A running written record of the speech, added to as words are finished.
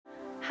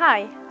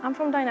Hi, I'm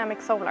from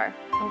Dynamic Solar,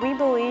 and we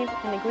believe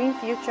in a green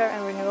future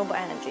and renewable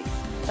energies.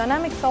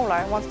 Dynamic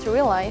Solar wants to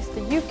realize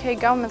the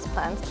UK government's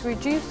plans to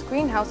reduce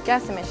greenhouse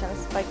gas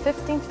emissions by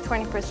 15 to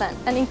 20%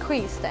 and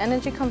increase the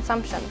energy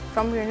consumption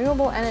from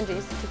renewable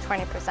energies to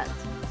 20%.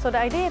 So the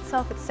idea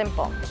itself is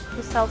simple: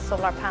 you sell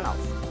solar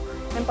panels.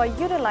 And by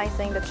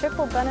utilizing the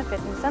triple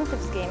benefit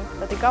incentive scheme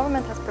that the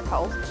government has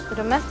proposed, the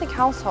domestic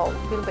household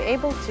will be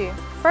able to,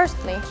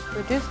 firstly,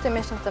 reduce the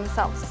emissions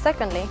themselves,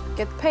 secondly,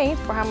 get paid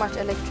for how much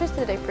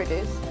electricity they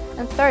produce,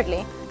 and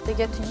thirdly, they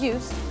get to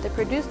use the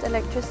produced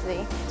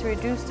electricity to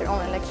reduce their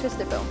own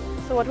electricity bill.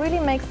 So what really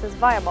makes this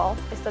viable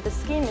is that the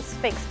scheme is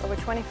fixed over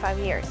 25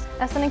 years.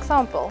 As an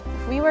example,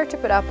 if we were to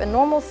put up a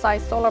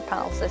normal-sized solar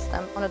panel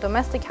system on a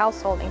domestic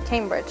household in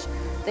Cambridge,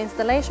 the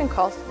installation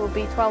cost will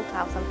be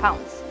 £12,000.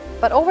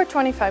 But over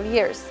 25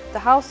 years, the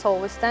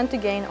household will stand to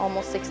gain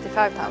almost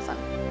 $65,000.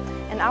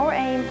 And our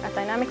aim at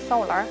Dynamic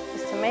Solar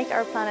is to make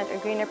our planet a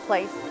greener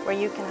place where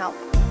you can help.